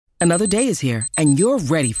Another day is here, and you're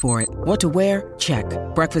ready for it. What to wear? Check.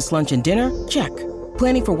 Breakfast, lunch, and dinner? Check.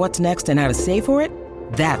 Planning for what's next and how to save for it?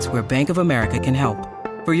 That's where Bank of America can help.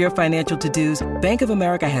 For your financial to-dos, Bank of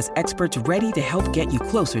America has experts ready to help get you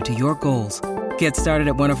closer to your goals. Get started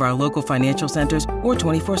at one of our local financial centers or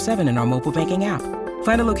 24/7 in our mobile banking app.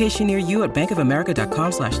 Find a location near you at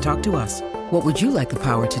bankofamerica.com/talktous. What would you like the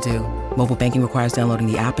power to do? Mobile banking requires downloading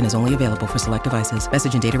the app and is only available for select devices.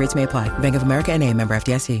 Message and data rates may apply. Bank of America N.A., member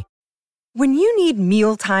FDIC. When you need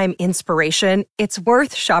mealtime inspiration, it's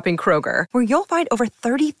worth shopping Kroger, where you'll find over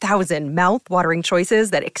 30,000 mouth-watering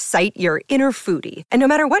choices that excite your inner foodie. And no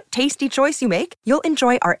matter what tasty choice you make, you'll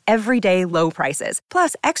enjoy our everyday low prices,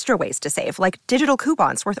 plus extra ways to save, like digital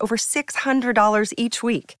coupons worth over $600 each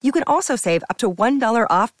week. You can also save up to $1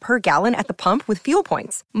 off per gallon at the pump with fuel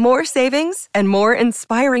points. More savings and more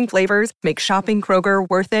inspiring flavors make shopping Kroger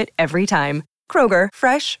worth it every time. Kroger,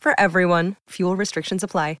 fresh for everyone. Fuel restrictions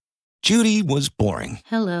apply. Judy was boring.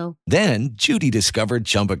 Hello. Then Judy discovered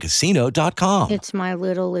ChumbaCasino.com. It's my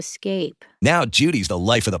little escape. Now Judy's the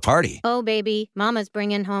life of the party. Oh, baby, mama's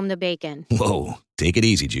bringing home the bacon. Whoa, take it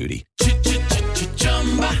easy, Judy.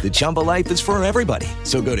 The Chumba life is for everybody.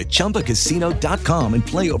 So go to ChumbaCasino.com and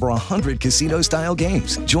play over 100 casino-style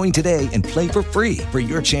games. Join today and play for free for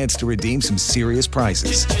your chance to redeem some serious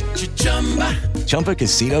prizes.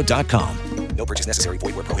 ChumbaCasino.com. No purchase necessary.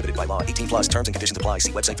 Void where prohibited by law. 18+ terms and conditions apply.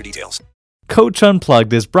 See website for details. Coach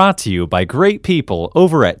Unplugged is brought to you by great people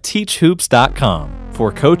over at TeachHoops.com.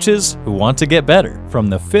 For coaches who want to get better. From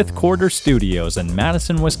the Fifth Quarter Studios in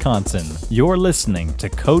Madison, Wisconsin, you're listening to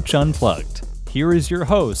Coach Unplugged. Here is your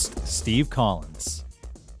host, Steve Collins.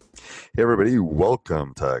 Hey everybody,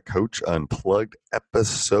 welcome to Coach Unplugged,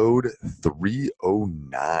 episode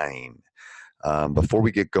 309. Before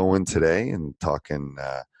we get going today and talking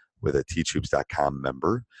with a TeachHoops.com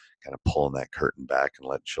member, kind of pulling that curtain back and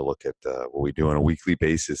let you look at what we do on a weekly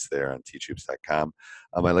basis there on TeachHoops.com.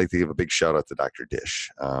 I'd like to give a big shout out to Dr.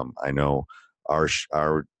 Dish. I know our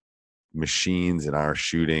machines and our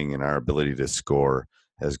shooting and our ability to score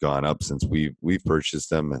has gone up since we've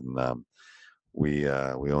purchased them, and we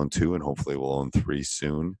own 2, and hopefully we'll own 3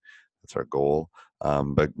 soon. That's our goal.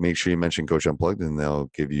 But make sure you mention Coach Unplugged, and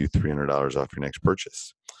they'll give you $300 off your next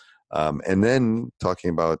purchase. And then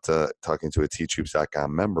talking to a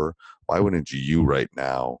TeachHoops.com member, why wouldn't you right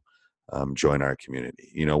now join our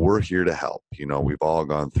community? You know, we're here to help. You know, we've all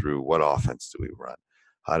gone through, what offense do we run?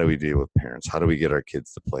 How do we deal with parents? How do we get our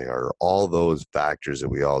kids to play harder? All those factors that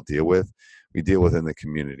we all deal with, we deal with in the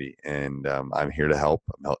community. And I'm here to help.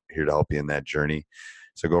 I'm here to help you in that journey.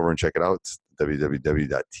 So go over and check it out. It's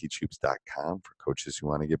www.teachhoops.com for coaches who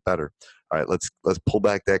want to get better. All right, let's pull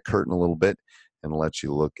back that curtain a little bit and let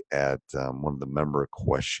you look at one of the member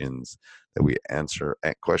questions that we answer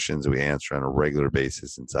on a regular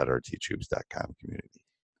basis inside our teachhoops.com community.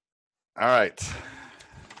 All right.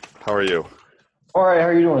 How are you? All right. How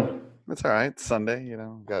are you doing? It's all right. It's Sunday, you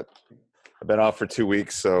know, I've been off for 2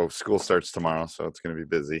 weeks, so school starts tomorrow, so it's going to be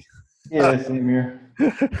busy. Yeah, same here.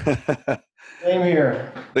 Same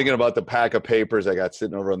here. Thinking about the pack of papers I got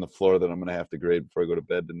sitting over on the floor that I'm going to have to grade before I go to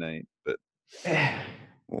bed tonight, but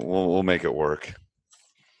we'll make it work.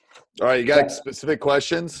 All right, you got specific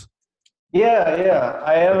questions? Yeah.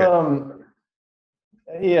 I have.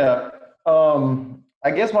 Okay. I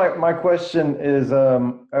guess my question is,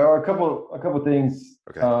 or a couple things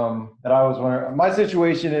that I was wondering. My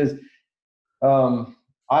situation is, I'm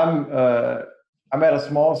at a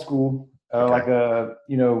small school, like a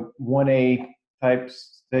 1A type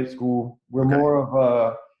school. We're more of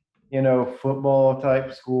a football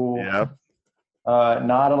type school. Yep.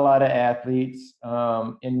 Not a lot of athletes,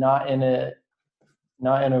 and not in a.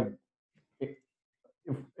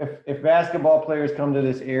 If basketball players come to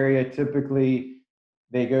this area, typically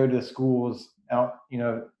they go to schools out,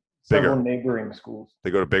 several neighboring schools.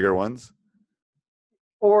 They go to bigger ones,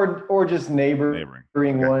 or just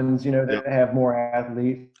neighboring ones, that have more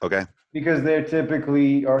athletes. Okay. Because they're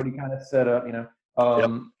typically already kind of set up,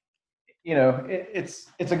 It's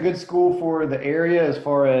a good school for the area as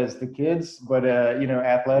far as the kids, but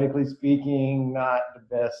athletically speaking, not the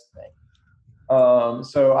best thing.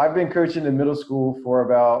 So I've been coaching in middle school for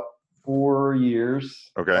about 4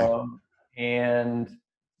 years. Okay. And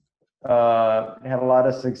had a lot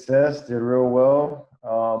of success, did real well.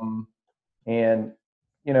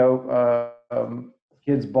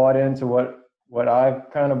 Kids bought into what I've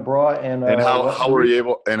kind of brought. And how were you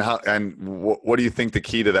able, and what do you think the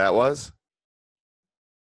key to that was?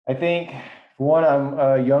 I think, one,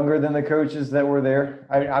 I'm younger than the coaches that were there.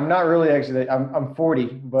 I'm not really, actually. I'm 40,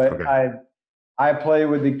 but okay. I play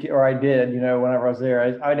with or I did, whenever I was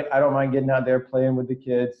there. I don't mind getting out there playing with the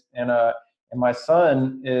kids. And my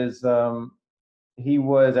son is he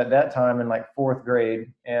was at that time in like 4th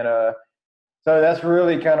grade, and so that's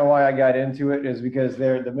really kind of why I got into it, is because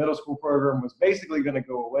the middle school program was basically going to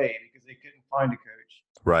go away because they couldn't find a coach.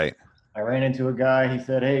 Right. I ran into a guy. He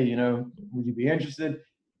said, "Hey, would you be interested?"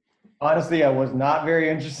 Honestly, I was not very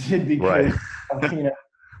interested because,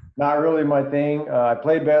 not really my thing. I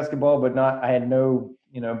played basketball, but I had no,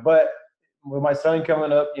 but with my son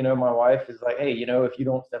coming up, my wife is like, "Hey, if you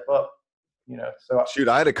don't step up, so." Shoot,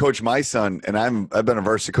 I had to coach my son, and I've been a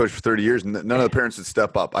varsity coach for 30 years, and none of the parents would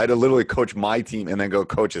step up. I had to literally coach my team and then go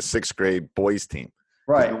coach a 6th grade boys team.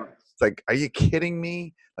 Right. It's like, are you kidding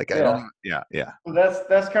me? Like, I don't. Yeah. So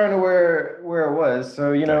that's kind of where it was.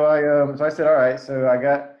 So so I said, all right. So I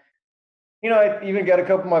got, I even got a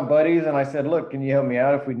couple of my buddies, and I said, look, can you help me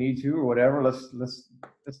out if we need to or whatever? Let's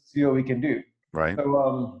see what we can do. Right.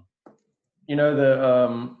 So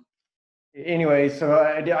anyway, so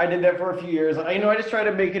I did that for a few years. I just tried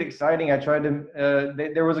to make it exciting. I tried to.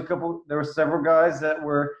 There were several guys that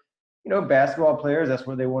were, basketball players. That's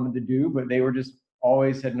what they wanted to do, but they were just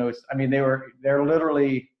always had no. I mean, they're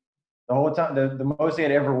literally the whole time. The most they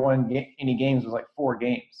had ever won any games was like 4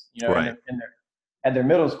 games. Right. At their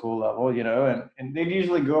middle school level, and they'd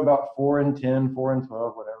usually go about 4-10,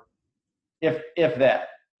 4-12, whatever. If that.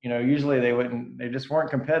 Usually they just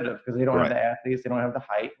weren't competitive because they don't have the athletes, they don't have the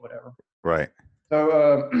height, whatever. Right.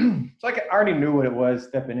 So, it's like I already knew what it was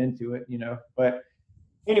stepping into it, But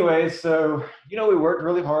anyway, so we worked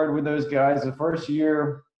really hard with those guys. The first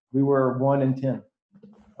year we were 1-10,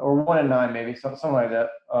 or 1-9, maybe something like that.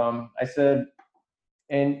 I said,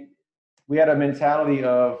 and we had a mentality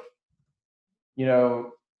of,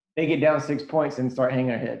 they get down 6 points and start hanging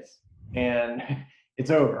their heads, and it's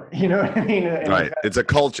over. You know what I mean? Right. It's a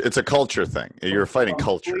culture. It's a culture thing. You're fighting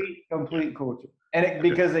culture. Complete culture. And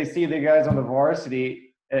because they see the guys on the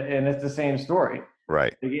varsity, and it's the same story.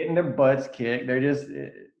 Right. They're getting their butts kicked. They're just,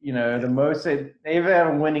 the most they've had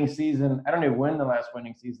a winning season. I don't know when the last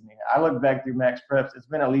winning season they had. I look back through Max Preps. It's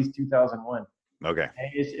been at least 2001. Okay.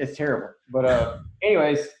 It's terrible. But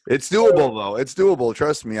anyways. It's doable though. It's doable.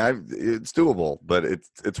 Trust me. It's doable, but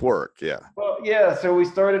it's work. Yeah. Well, yeah. So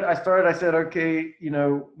I said, okay,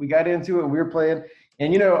 we got into it. We were playing,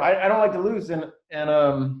 and I don't like to lose, and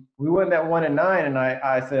we went that 1-9, and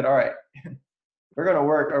I said, all right, we're gonna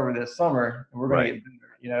work over this summer, and we're gonna get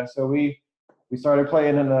better. So we started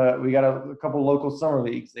playing we got a couple local summer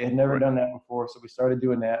leagues. They had never done that before, so we started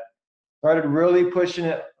doing that. Started really pushing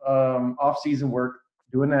it, off-season work,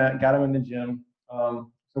 doing that, got them in the gym.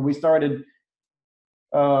 So we started,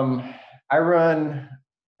 I run,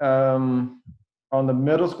 on the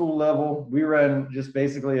middle school level, we run just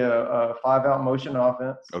basically a 5-out motion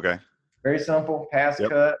offense. Okay. Very simple, pass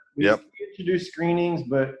cut. We introduce screenings,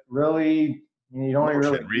 but really, you don't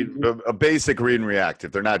really a basic read and react.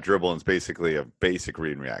 If they're not dribbling, it's basically a basic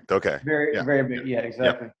read and react. Okay. Very big. Yeah,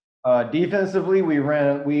 exactly. Yep. Defensively, we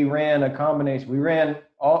ran a combination.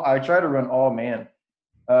 I try to run all man,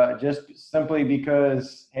 just simply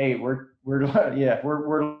because, hey, we're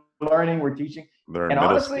learning, we're teaching, and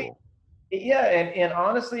honestly, school. Yeah, and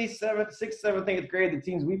honestly, 7th, 6th, 7th, 8th grade, the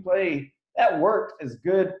teams we play, that worked as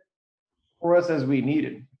good for us as we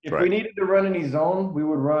needed. If we needed to run any zone, we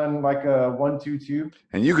would run like a 1-2-2.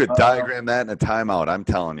 And you could diagram that in a timeout. I'm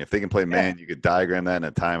telling you, if they can play man, you could diagram that in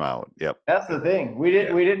a timeout. Yep. That's the thing. We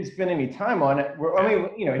didn't spend any time on it.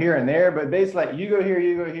 Here and there, but basically, like, you go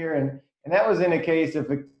here, and that was in a case if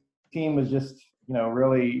a team was just,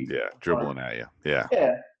 really dribbling at you. Yeah.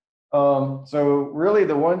 Yeah. So really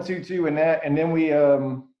the 1-2-2 and that, and then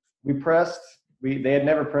we pressed. They had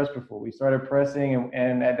never pressed before. We started pressing,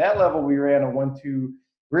 and at that level we ran a 1-2.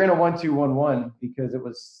 We ran a 1-2-1-1 because it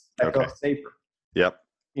was felt safer. Yep.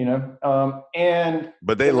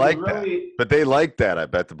 But they like that. But they like that. I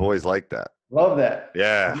bet the boys like that. Love that.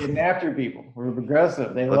 Yeah. We're getting after people. We're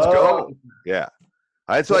progressive. Let's go. Yeah.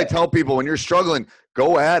 That's what I tell people when you're struggling.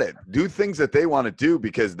 Go at it. Do things that they want to do,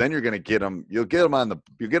 because then you're going to get them. You'll get them on the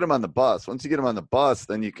bus. Once you get them on the bus,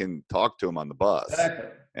 then you can talk to them on the bus.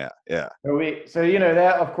 Exactly. Yeah. So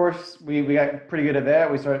that, of course, we got pretty good at that.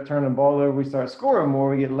 We started turning the ball over. We started scoring more.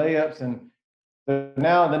 We get layups, and so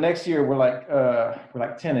now the next year we're like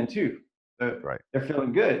 10-2. So they're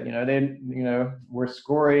feeling good. We're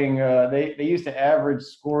scoring. They used to average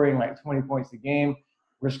scoring like 20 points a game.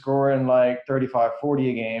 We're scoring like 35, 40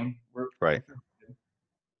 a game. Right.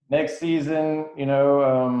 Next season,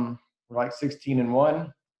 we're like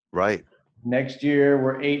 16-1. Right. Next year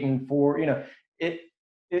we're 8-4.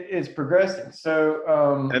 It's progressing.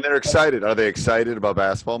 So and they're excited. Are they excited about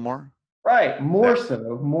basketball more? Right. More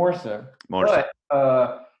so. But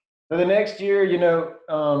for the next year,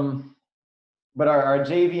 but our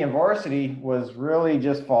JV and varsity was really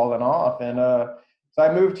just falling off. And so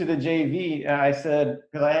I moved to the JV, and I said,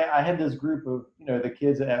 because I had this group of, the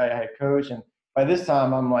kids that I had coached. And by this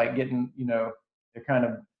time I'm like getting, they're kind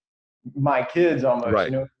of my kids almost,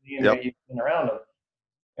 right. Being around them.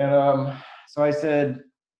 And so I said,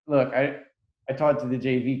 look, I talked to the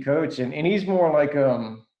JV coach, and he's more like,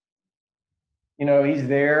 he's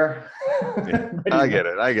there. I get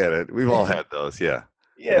it. We've all had those. Yeah.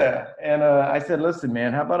 Yeah. And I said, listen,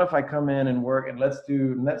 man, how about if I come in and work, and let's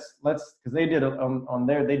because they did on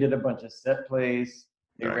there, they did a bunch of set plays.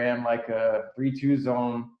 They ran like a 3-2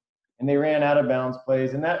 zone, and they ran out of bounds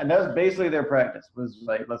plays. And that was basically their practice, was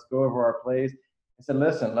like, let's go over our plays. I said,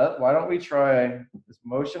 listen, why don't we try this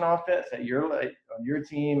motion offense on your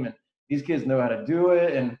team? And these kids know how to do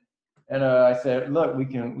it. And I said, look, we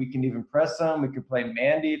can even press them. We can play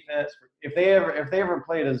man defense. If they ever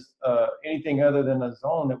played as anything other than a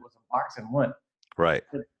zone, it was a box and one. Right.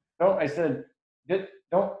 I said,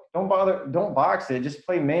 don't box it. Just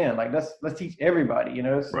play man. Like let's teach everybody.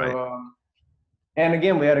 So, right. And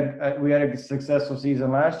again, we had a successful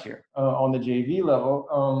season last year on the JV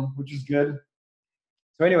level, which is good.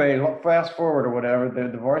 So anyway, fast forward or whatever,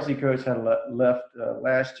 the varsity coach had left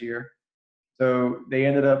last year. So they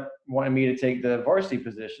ended up wanting me to take the varsity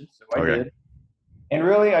position. So I did. And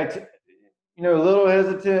really, a little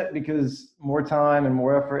hesitant because more time and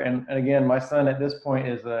more effort. And again, my son at this point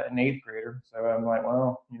is an 8th grader. So I'm like,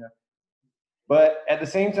 well, But at the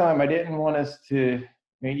same time, I didn't want us to,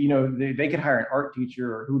 they could hire an art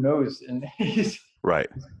teacher or who knows. And he's right.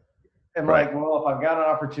 And like, well, if I've got an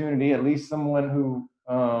opportunity, at least someone who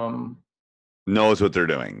knows what they're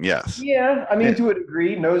doing. Yes. Yeah. I mean, to a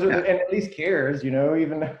degree, knows what and at least cares,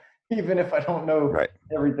 even if I don't know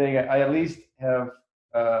everything, I at least have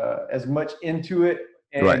as much into it.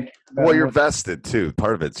 And right. Well, you're vested too.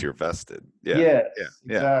 Part of it's you're vested. Yeah. Yes,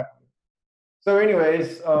 yeah. Exactly. So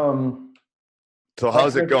anyways, so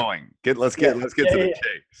how's it going? Let's get to the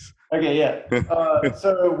chase. Okay, yeah.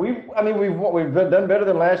 So we've done better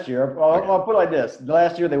than last year. I'll put it like this: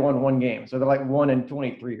 last year they won one game, so they're like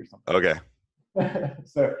 1-23 or something. Okay.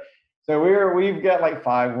 so we've got like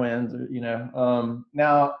 5 wins.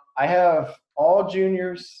 Now I have all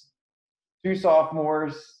juniors, 2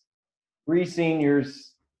 sophomores, 3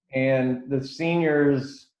 seniors, and the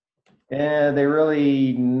seniors, they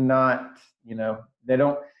really not. They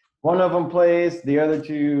don't. One of them plays, the other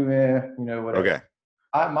 2, whatever. Okay.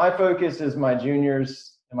 My focus is my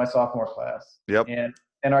juniors and my sophomore class. Yep.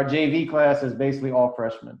 And our JV class is basically all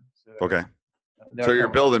freshmen. So, okay. So you're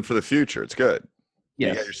building for the future. It's good. Yes.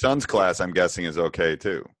 You got your son's class, I'm guessing, is okay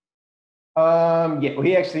too. Yeah. Well,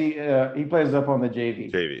 he actually he plays up on the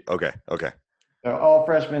JV. JV. Okay. So all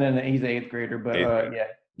freshmen, and he's an 8th grader. But yeah.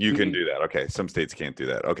 You can do that. Okay. Some states can't do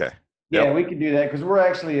that. Okay. Yeah, we can do that because we're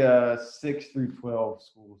actually a 6 through 12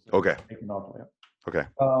 school. So okay. Okay.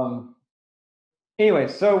 Anyway,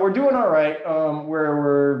 so we're doing all right.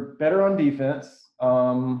 We're better on defense.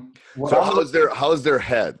 So how's their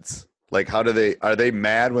heads? Like, are they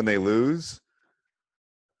mad when they lose?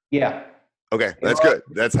 Yeah. Okay, that's good.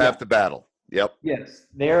 That's half the battle. Yep. Yes,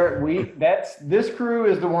 this crew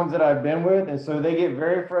is the ones that I've been with, and so they get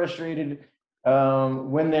very frustrated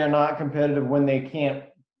when they're not competitive, when they can't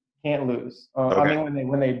lose. I mean,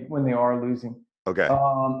 when they are losing. Okay.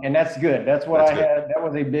 And that's good. That's what I had. That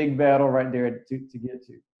was a big battle right there to get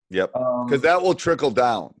to. Yep. Because that will trickle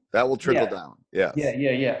down. down. Yes.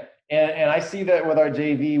 Yeah. And I see that with our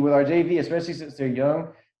JV, especially since they're young.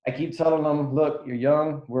 I keep telling them, look, you're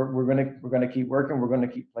young. We're gonna keep working. We're gonna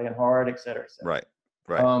keep playing hard, et cetera, et cetera.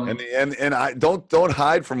 Right. And I don't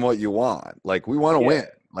hide from what you want. Like, we want to win.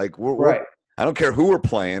 Like we're I don't care who we're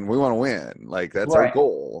playing. We want to win. Like, that's our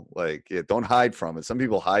goal. Like, don't hide from it. Some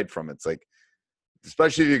people hide from it. It's like,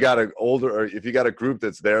 especially if you got if you got a group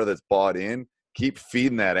that's bought in, keep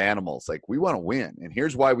feeding that animal. It's like, we want to win, and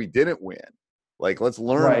here's why we didn't win. Like, let's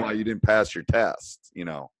learn why you didn't pass your test.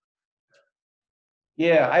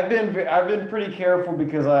 Yeah, I've been pretty careful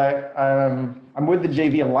because I'm with the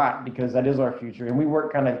JV a lot because that is our future, and we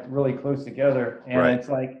work kind of really close together. And it's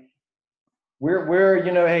like we're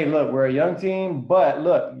hey, look, we're a young team, but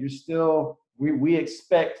look, you're still we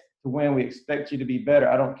expect to win. We expect you to be better.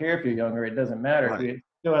 I don't care if you're younger; it doesn't matter. Right. We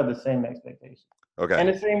still have the same expectation. Okay. And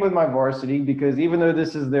the same with my varsity, because even though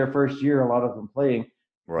this is their first year, a lot of them playing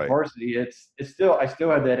varsity, it's still I still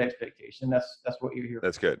have that expectation. That's what you're here for.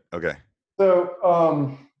 That's good. Okay.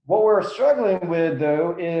 So what we're struggling with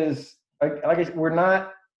though is like I said,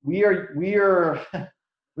 we are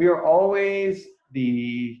always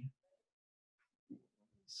the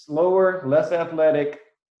slower, less athletic,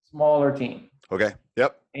 smaller team. Okay.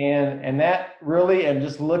 Yep. And that really, and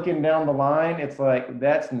just looking down the line, it's like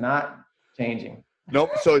that's not changing.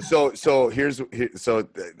 Nope. So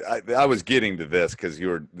I was getting to this because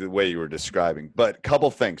the way you were describing, but a couple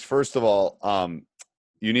things. First of all,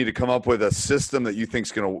 you need to come up with a system that you think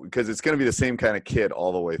is going to, because it's going to be the same kind of kid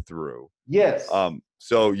all the way through. Yes.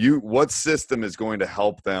 So what system is going to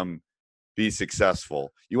help them be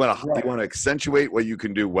successful? You want to accentuate what you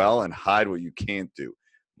can do well and hide what you can't do.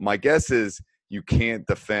 My guess is you can't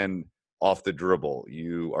defend off the dribble.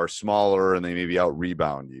 You are smaller and they maybe out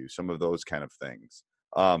rebound you, some of those kind of things.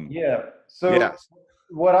 That's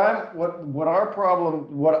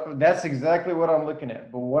exactly what I'm looking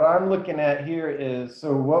at. But what I'm looking at here is,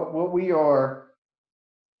 so what we are,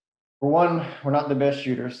 for one, we're not the best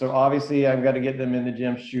shooters. So obviously I've got to get them in the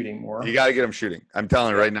gym shooting more. You got to get them shooting. I'm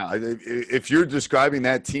telling you right now, if you're describing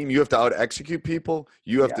that team, you have to out execute people.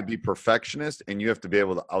 You have to be perfectionist, and you have to be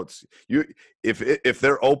able to if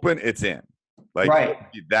they're open, it's in.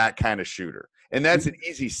 That kind of shooter. And that's an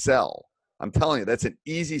easy sell. I'm telling you, that's an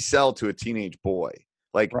easy sell to a teenage boy.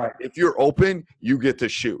 If you're open, you get to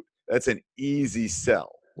shoot. That's an easy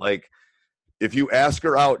sell. If you ask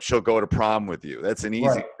her out, she'll go to prom with you. That's an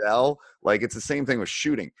easy sell. It's the same thing with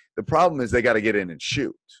shooting. The problem is they got to get in and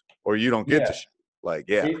shoot, or you don't get to shoot.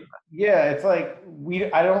 It's like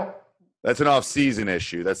I don't. That's an off-season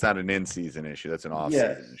issue. That's not an in-season issue. That's an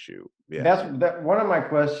off-season issue. Yeah. That's one of my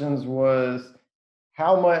questions was,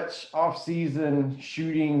 how much off-season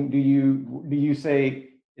shooting do you say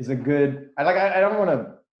is a good? I don't want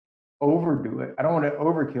to overdo it. I don't want to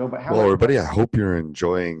overkill, but how? Well, everybody, I hope you're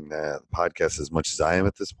enjoying the podcast as much as I am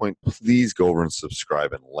at this point. Please go over and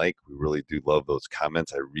subscribe and like. We really do love those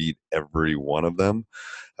comments. I read every one of them.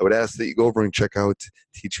 I would ask that you go over and check out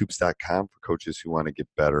teachhoops.com for coaches who want to get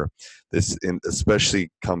better. Especially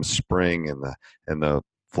come spring and the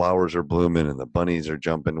flowers are blooming and the bunnies are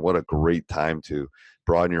jumping. What a great time to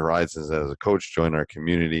broaden your horizons as a coach, join our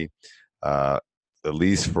community. At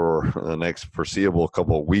least for the next foreseeable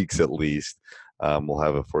couple of weeks, at least, we'll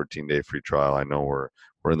have a 14-day free trial. I know we're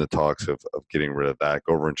in the talks of getting rid of that.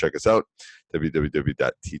 Go over and check us out,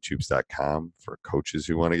 www.teachhoops.com, for coaches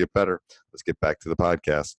who want to get better. Let's get back to the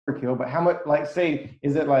podcast. But how much?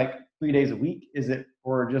 Is it 3 days a week? Is it,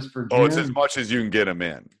 or just for June? Oh, it's as much as you can get them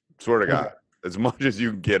in. Swear to God, as much as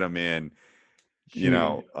you can get them in.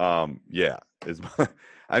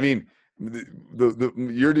 I mean.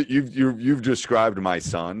 You've described my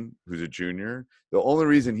son, who's a junior. The only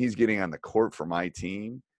reason he's getting on the court for my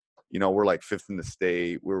team, we're fifth in the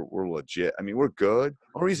state. We're legit. I mean, we're good.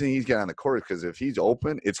 The only reason he's getting on the court is because if he's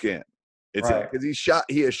open, it's in. It's because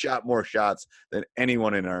he has shot more shots than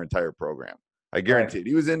anyone in our entire program. I guarantee it.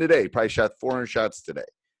 He was in today. He probably shot 400 shots today.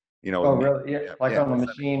 Oh, really? Yeah. On the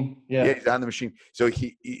machine. Yeah, he's on the machine. So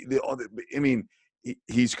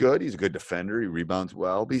he's good. He's a good defender. He rebounds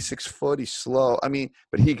well. But he's 6 foot. He's slow. I mean,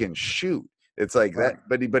 but he can shoot. It's that.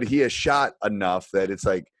 But he has shot enough that it's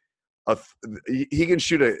he can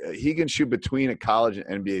shoot he can shoot between a college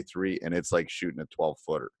and NBA three, and it's like shooting a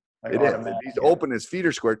 12-footer. It is. He's open. His feet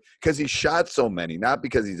are squared because he shot so many, not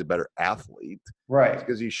because he's a better athlete. Right. It's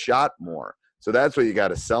because he shot more. So that's what you got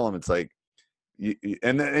to sell him. It's and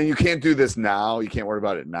you can't do this now. You can't worry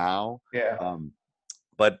about it now. Yeah.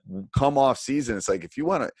 But come off season, it's if you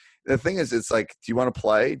want to – the thing is, do you want to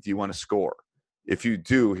play? Do you want to score? If you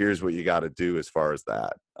do, here's what you got to do as far as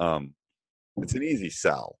that. It's an easy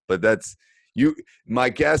sell. But that's – my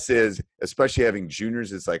guess is, especially having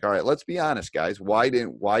juniors, it's all right, let's be honest, guys. Why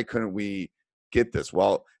couldn't we get this?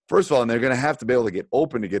 Well, first of all, and they're going to have to be able to get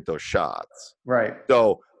open to get those shots. Right.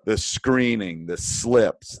 So the screening, the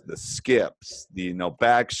slips, the skips, the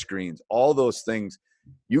back screens, all those things –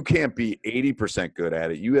 you can't be 80% good at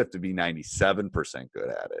it. You have to be 97% good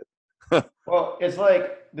at it. Well, it's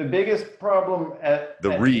the biggest problem at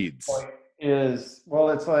reads is,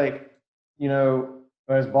 there's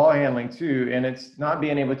ball handling too, and it's not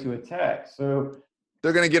being able to attack. So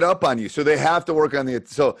they're going to get up on you. So they have to work on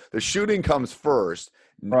so the shooting comes first.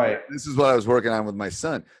 Right. This is what I was working on with my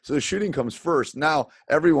son. So the shooting comes first. Now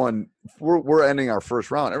we're ending our first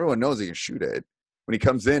round. Everyone knows he can shoot it. When he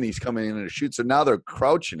comes in, he's coming in to shoot. So now they're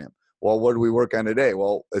crouching him. Well, what do we work on today?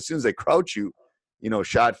 Well, as soon as they crouch you,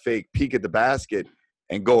 shot fake, peek at the basket,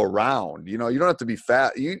 and go around. You don't have to be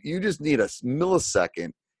fast. You just need a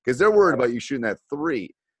millisecond because they're worried about you shooting that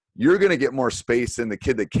three. You're going to get more space than the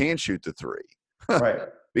kid that can't shoot the three. Right.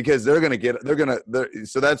 Because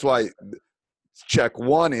so that's why check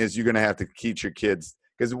one is you're going to have to teach your kids.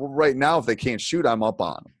 Because right now, if they can't shoot, I'm up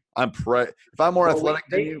on them. If I'm more athletic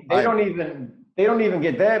than you. they don't even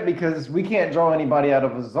get that because we can't draw anybody out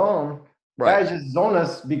of a zone. Right. Guys just zone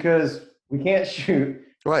us because we can't shoot.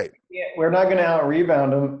 Right. We're not going to out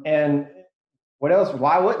rebound them. And what else?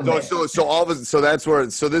 Why wouldn't they? So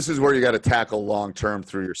this is where you got to tackle long term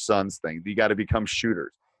through your son's thing. You got to become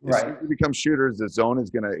shooters. Right. As you become shooters, the zone is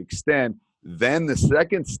going to extend. Then the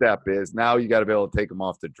second step is now you got to be able to take them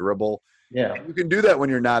off the dribble. Yeah. And you can do that when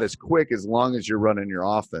you're not as quick as long as you're running your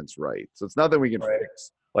offense right. So it's nothing we can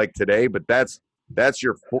fix like today, but that's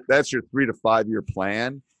your 3 to 5 year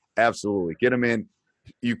plan. Absolutely. Get them in.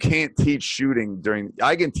 You can't teach shooting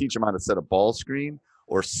I can teach them how to set a ball screen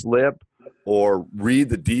or slip or read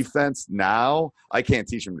the defense now. I can't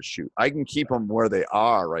teach them to shoot. I can keep them where they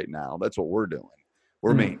are right now. That's what we're doing.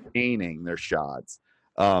 We're maintaining their shots.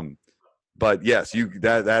 But yes,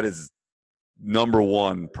 that is number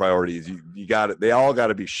one priority is you got it. They all got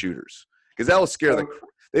to be shooters because that will scare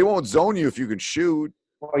they won't zone you if you can shoot.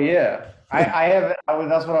 Well, yeah,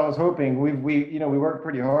 that's what I was hoping. We worked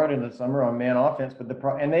pretty hard in the summer on man offense, but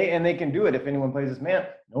they can do it if anyone plays this man.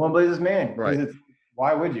 No one plays this man. Right.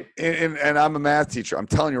 Why would you? And I'm a math teacher. I'm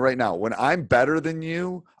telling you right now, when I'm better than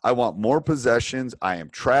you, I want more possessions. I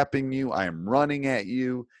am trapping you. I am running at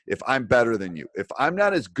you. If I'm better than you, if I'm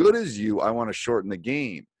not as good as you, I want to shorten the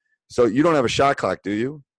game. So you don't have a shot clock, do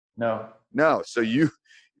you? No. So to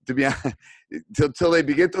be honest, till they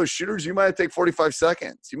get those shooters, you might have to take 45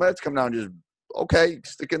 seconds. You might have to come down and just,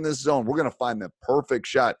 stick in this zone. We're going to find the perfect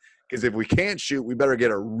shot because if we can't shoot, we better get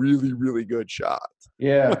a really, really good shot.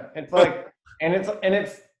 Yeah. It's like, and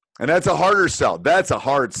that's a harder sell. That's a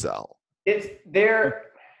hard sell. They've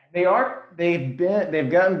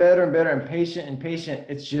gotten better and better and patient.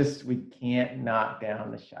 It's just we can't knock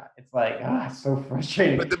down the shot. It's like it's so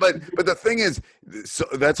frustrating. But the thing is, so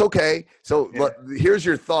that's okay. So here's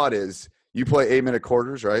your thought: is you play 8-minute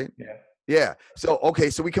quarters, right? Yeah. Yeah. So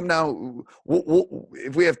so we come down.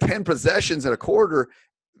 If we have 10 possessions in a quarter,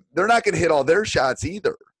 they're not going to hit all their shots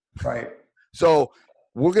either. Right. So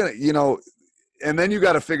we're gonna, and then you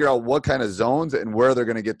got to figure out what kind of zones and where they're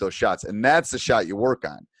going to get those shots, and that's the shot you work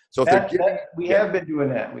on. So we have been doing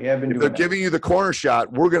that. If they're giving you the corner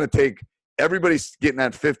shot, we're going to take everybody's getting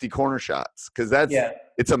at 50 corner shots because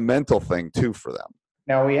it's a mental thing too for them.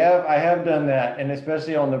 Now I have done that, and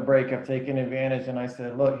especially on the break, I've taken advantage and I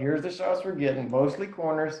said, look, here's the shots we're getting, mostly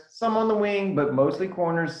corners, some on the wing, but mostly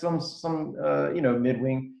corners, some mid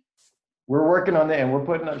wing. We're working on that and we're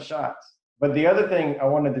putting up shots. But the other thing I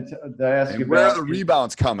wanted to ask you about, where are the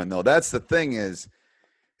rebounds coming though? That's the thing is.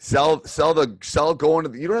 Sell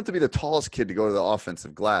going to you don't have to be the tallest kid to go to the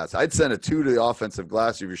offensive glass. I'd send a 2 to the offensive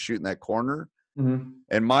glass if you're shooting that corner. Mm-hmm.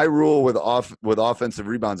 And my rule with offensive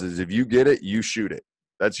rebounds is if you get it, you shoot it.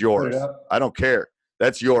 That's yours. I don't care.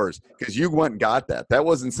 That's yours because you went and got that. That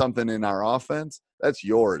wasn't something in our offense. That's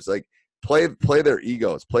yours. Like play their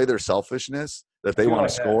egos, play their selfishness that they want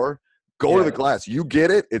to score. Go to the glass. You get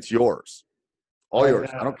it. It's yours. All yours.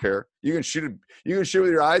 I don't care. You can shoot it. You can shoot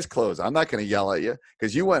with your eyes closed. I'm not going to yell at you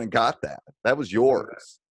because you went and got that. That was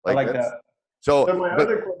yours. I like that. So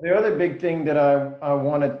the other big thing that I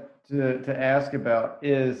wanted to ask about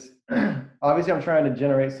is obviously I'm trying to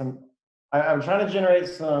generate some. I'm trying to generate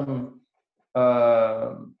some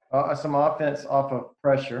offense off of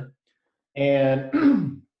pressure,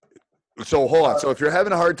 and so hold on. So if you're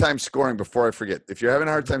having a hard time scoring, before I forget, if you're having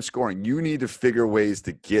a hard time scoring, you need to figure ways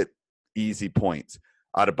to get easy points,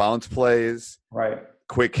 out of bounds plays, right?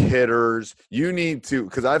 Quick hitters. You need to,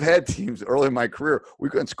 because I've had teams early in my career, we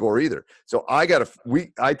couldn't score either. So I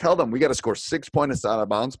tell them we got to score 6 points out of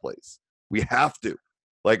bounds plays. We have to,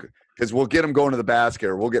 because we'll get them going to the basket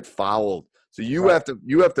or we'll get fouled. So you have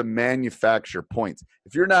to manufacture points.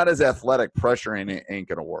 If you're not as athletic, pressure ain't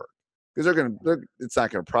going to work because it's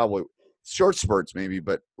not going to probably short spurts maybe,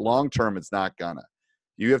 but long term it's not gonna.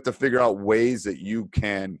 You have to figure out ways that you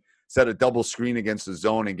can set a double screen against the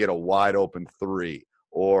zone and get a wide open 3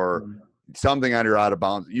 or something on your out of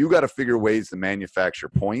bounds. You got to figure ways to manufacture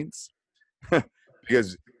points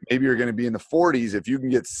because maybe you're going to be in the 40s. If you can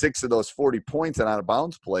get 6 of those 40 points and out of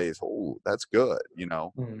bounds plays, that's good,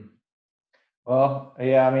 Well,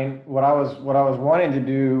 yeah, I mean, what I was wanting to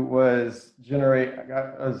do was generate.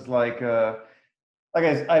 Like I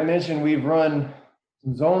mentioned, we've run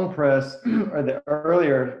some zone press or the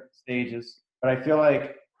earlier stages, but I feel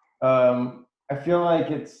like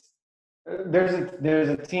it's there's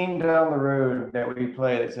a team down the road that we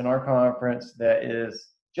play that's in our conference that is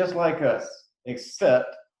just like us,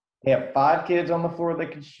 except they have 5 kids on the floor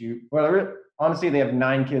that can shoot. Well, honestly, they have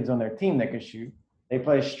 9 kids on their team that can shoot. They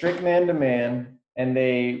play strict man-to-man, and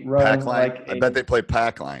they run pack line. I bet they play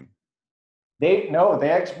pack line. They can.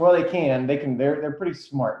 They're pretty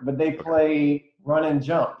smart, but they play run and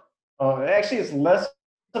jump. Actually, it's less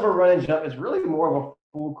of a run and jump. It's really more of a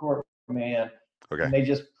full court man. Okay. And they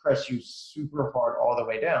just press you super hard all the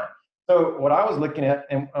way down. So what I was looking at,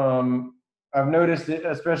 and I've noticed it,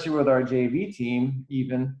 especially with our JV team,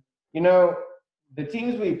 even, the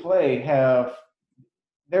teams we play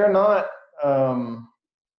they're not,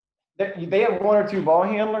 they have one or two ball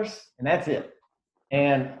handlers, and that's it.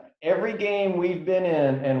 And every game we've been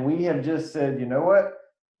in, and we have just said, you know what,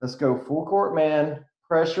 let's go full court man,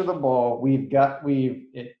 pressure the ball.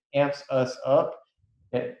 It amps us up.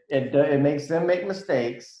 It makes them make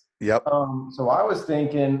mistakes. Yep. So I was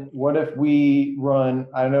thinking, what if we run?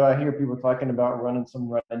 I know I hear people talking about running some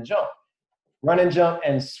run and jump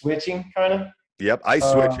and switching kind of. Yep.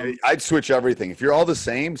 I'd switch everything. If you're all the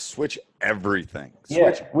same, switch everything.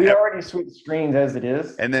 Already switch screens as it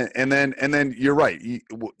is. And then you're right.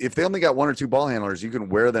 If they only got one or two ball handlers, you can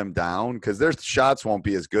wear them down because their shots won't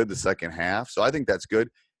be as good the second half. So I think that's good.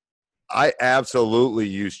 I absolutely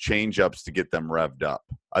use change-ups to get them revved up.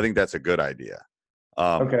 I think that's a good idea.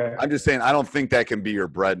 Okay. I'm just saying I don't think that can be your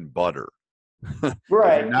bread and butter.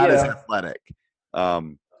 Right. You're not as athletic.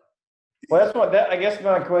 Well, that's I guess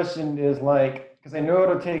my question is because I know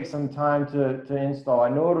it'll take some time to install. I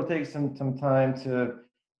know it'll take some time to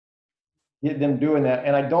get them doing that.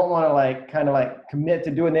 And I don't want to commit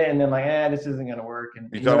to doing that and then this isn't going to work. And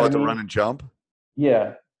you talking about the run and jump?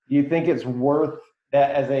 Yeah. Do you think it's worth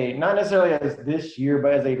that as not necessarily as this year,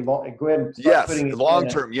 but as go ahead and start putting it long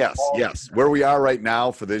term, yes. Where we are right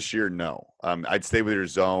now for this year, no. I'd stay with your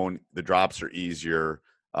zone. The drops are easier.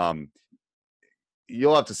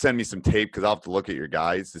 You'll have to send me some tape because I'll have to look at your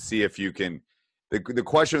guys to see if you can. The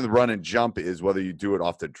question of the run and jump is whether you do it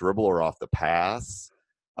off the dribble or off the pass.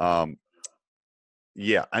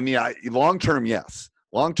 Yeah, I mean, long term, yes.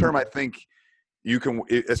 Long term, I think you can,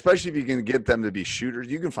 especially if you can get them to be shooters.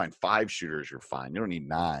 You can find 5 shooters, you're fine. You don't need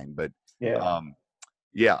 9, but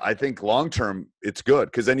I think long term it's good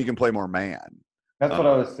because then you can play more man. That's what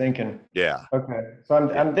I was thinking. Yeah. Okay, so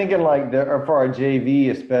I'm thinking for our JV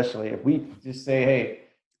especially, if we just say, hey,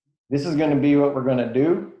 this is going to be what we're going to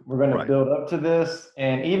do. We're going to build up to this,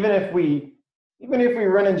 and even if we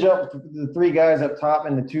run and jump the 3 guys up top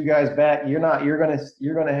and the 2 guys back, you're going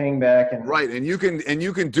to hang back and and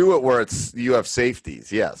you can do it where you have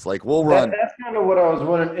safeties. Yes, like we'll run. That's kind of what I was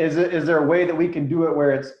wondering. Is there a way that we can do it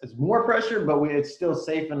where it's more pressure, but it's still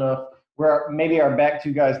safe enough where maybe our back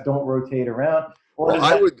 2 guys don't rotate around?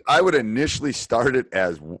 I would initially start it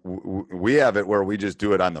as we have it where we just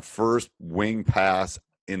do it on the first wing pass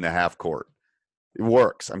in the half court. It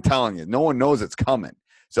works. I'm telling you, no one knows it's coming.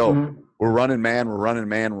 So we're running man,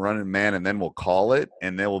 and then we'll call it,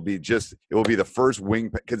 and it will be the first wing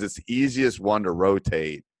because it's the easiest one to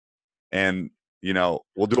rotate, and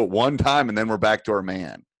we'll do it one time, and then we're back to our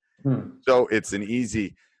man. So it's an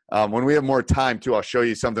easy. When we have more time too, I'll show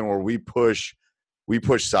you something where we push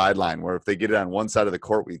sideline. Where if they get it on one side of the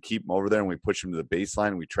court, we keep them over there, and we push them to the baseline,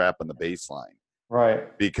 and we trap on the baseline.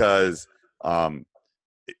 Right. Because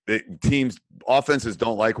offenses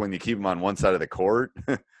don't like when you keep them on one side of the court.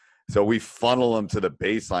 So we funnel them to the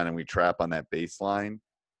baseline and we trap on that baseline.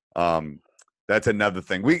 That's another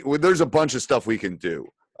thing. There's a bunch of stuff we can do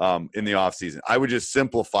in the off season. I would just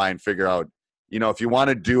simplify and figure out, if you want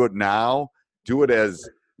to do it now, do it as,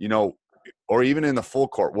 or even in the full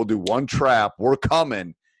court, we'll do one trap. We're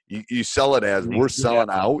coming. You sell it as we're selling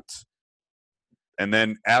out. And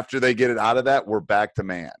then after they get it out of that, we're back to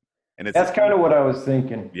man. And that's kind of what I was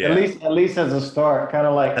thinking. Yeah. At least as a start, kind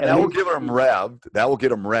of like that will get them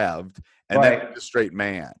revved. And then the straight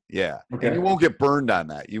man. Yeah. Okay. And you won't get burned on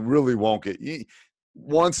that. You really won't get.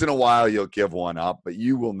 Once in a while, you'll give one up, but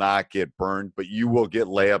you will not get burned. But you will get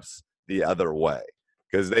layups the other way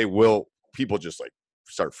because people just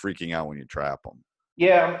start freaking out when you trap them.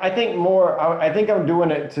 Yeah, I think I think I'm doing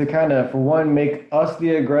it to kind of, for one, make us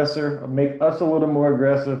the aggressor, make us a little more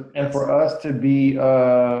aggressive, and for us to be.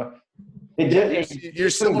 You're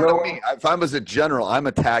similar to me. If I was a general, I'm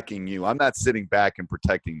attacking you. I'm not sitting back and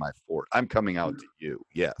protecting my fort. I'm coming out to you.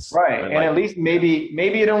 Yes. Right. And at least maybe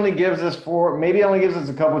it only gives us a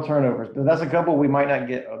couple of turnovers. But that's a couple we might not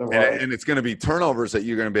get otherwise. And it's going to be turnovers that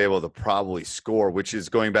you're going to be able to probably score, which is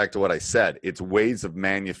going back to what I said. It's ways of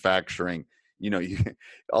manufacturing.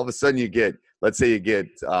 All of a sudden let's say you get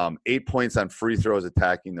 8 points on free throws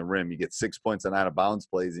attacking the rim. You get 6 points on out of bounds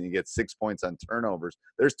plays, and you get 6 points on turnovers.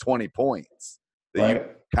 There's 20 points that you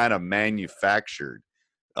kind of manufactured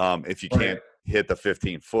if you can't hit the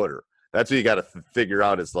 15-footer. That's what you got to figure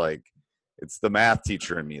out is it's the math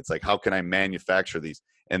teacher in me. It's how can I manufacture these?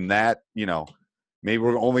 And that, maybe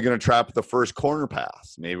we're only going to trap the first corner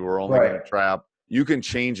pass. Maybe we're only going to trap, you can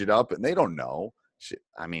change it up, and they don't know.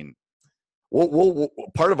 I mean, we'll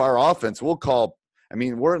part of our offense, we'll call. I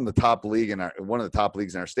mean, we're in the top league one of the top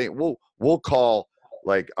leagues in our state. We'll call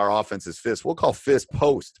like our offense is fist. We'll call fist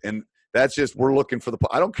post, and that's just we're looking for the.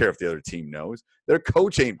 I don't care if the other team knows. Their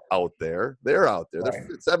coach ain't out there. They're out there. They're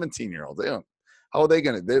 17-year-olds. They don't. How are they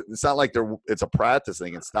going to? It's not like it's a practice.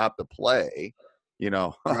 They can stop the play. I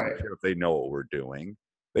don't care if they know what we're doing.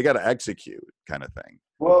 They got to execute, kind of thing.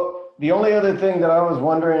 Well, the only other thing that I was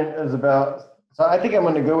wondering is about. So I think I'm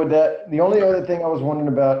going to go with that. The only other thing I was wondering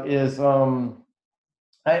about is I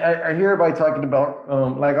hear everybody talking about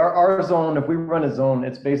like our zone. If we run a zone,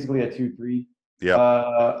 it's basically a 2-3. Yeah.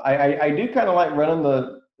 I do kind of like running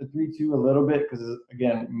the 3-2 a little bit because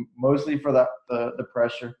again, mostly for the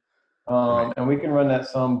pressure. And we can run that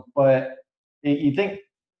some, but you think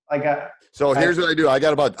here's what I do. I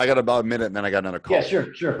got about a minute and then I got another call. Yeah,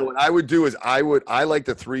 sure. So what I would do is I like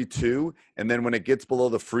the 3-2, and then when it gets below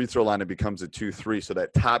the free throw line, it becomes a 2-3. So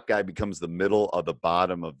that top guy becomes the middle of the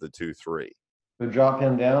bottom of the 2-3. So drop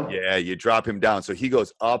him down? Yeah, you drop him down. So he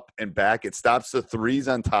goes up and back. It stops the threes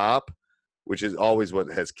on top, which is always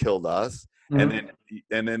what has killed us. Mm-hmm.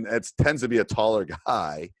 And then it tends to be a taller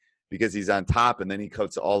guy because he's on top, and then he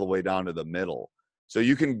cuts all the way down to the middle. So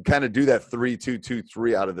you can kind of do that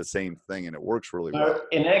 3-2-2-3 out of the same thing, and it works really well.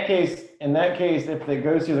 In that case, if it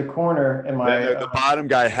goes to the corner, the bottom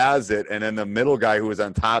guy has it, and then the middle guy who is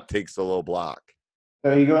on top takes the low block.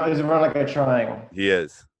 So he's run like a triangle. He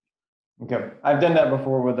is. Okay, I've done that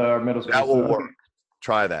before with our middle school. That will work.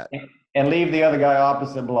 Try that. And leave the other guy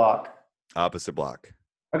opposite block. Opposite block.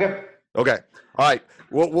 Okay. All right.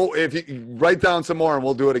 We'll if you write down some more, and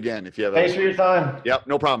we'll do it again if you have. Thanks for your time. Yep,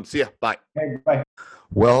 no problem. See ya. Bye. Okay, bye.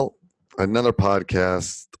 Well, another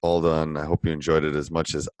podcast all done. I hope you enjoyed it as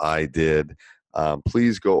much as I did.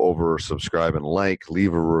 Please go over, subscribe, and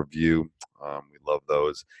leave a review. We love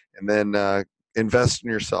those. And then invest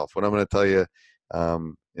in yourself. What I'm going to tell you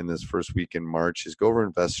in this first week in March is go over and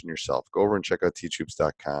invest in yourself. Go over and check out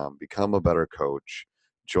teachhoops.com. Become a better coach.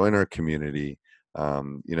 Join our community.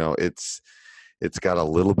 It's got a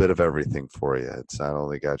little bit of everything for you. It's not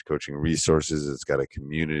only got coaching resources, it's got a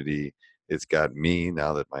community. It's got me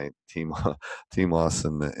now that my team lost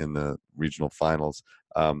in the regional finals.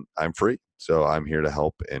 I'm free, so I'm here to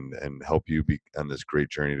help and help you be on this great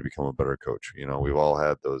journey to become a better coach. We've all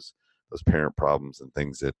had those parent problems and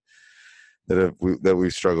things that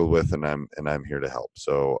we've struggled with, and I'm here to help.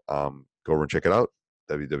 So go over and check it out.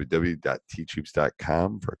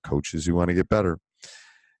 www.teachhoops.com for coaches who want to get better.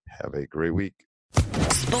 Have a great week.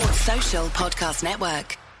 Sports Social Podcast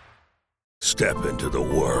Network. Step into the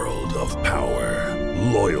world of power,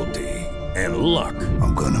 loyalty, and luck.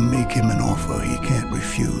 I'm going to make him an offer he can't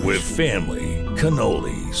refuse. With family,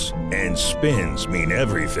 cannolis, and spins mean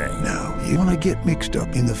everything. Now, you want to get mixed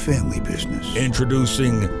up in the family business.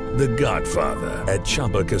 Introducing The Godfather at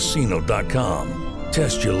ChumbaCasino.com.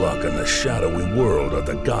 Test your luck in the shadowy world of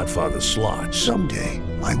The Godfather slot. Someday,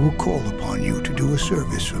 I will call upon you to do a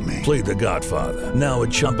service for me. Play The Godfather, now at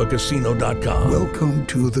ChumbaCasino.com. Welcome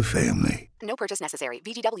to the family. No purchase necessary.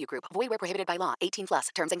 VGW Group. Void where prohibited by law.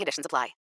 18+. Terms and conditions apply.